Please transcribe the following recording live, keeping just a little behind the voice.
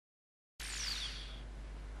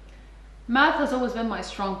Math has always been my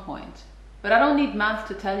strong point, but I don't need math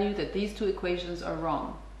to tell you that these two equations are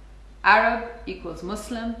wrong. Arab equals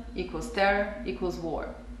Muslim equals terror equals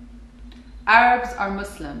war. Arabs are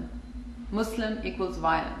Muslim. Muslim equals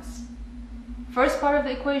violence. First part of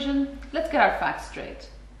the equation, let's get our facts straight.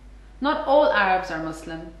 Not all Arabs are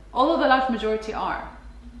Muslim, although the large majority are.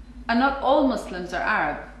 And not all Muslims are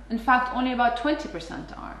Arab. In fact, only about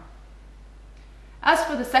 20% are. As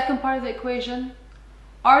for the second part of the equation,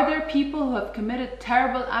 are there people who have committed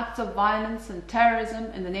terrible acts of violence and terrorism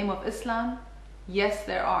in the name of Islam? Yes,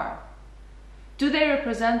 there are. Do they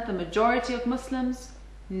represent the majority of Muslims?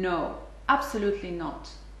 No, absolutely not.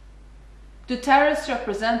 Do terrorists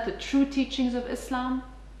represent the true teachings of Islam?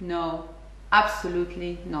 No,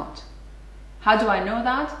 absolutely not. How do I know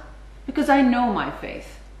that? Because I know my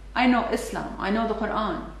faith. I know Islam. I know the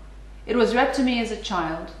Quran. It was read to me as a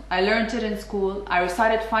child. I learned it in school. I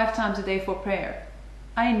recited 5 times a day for prayer.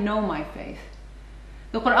 I know my faith.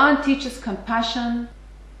 The Quran teaches compassion,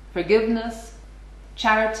 forgiveness,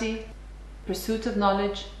 charity, pursuit of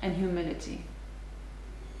knowledge, and humility.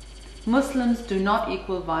 Muslims do not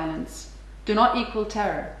equal violence, do not equal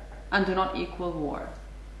terror, and do not equal war.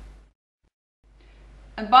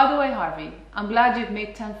 And by the way, Harvey, I'm glad you've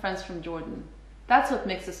made 10 friends from Jordan. That's what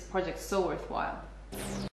makes this project so worthwhile.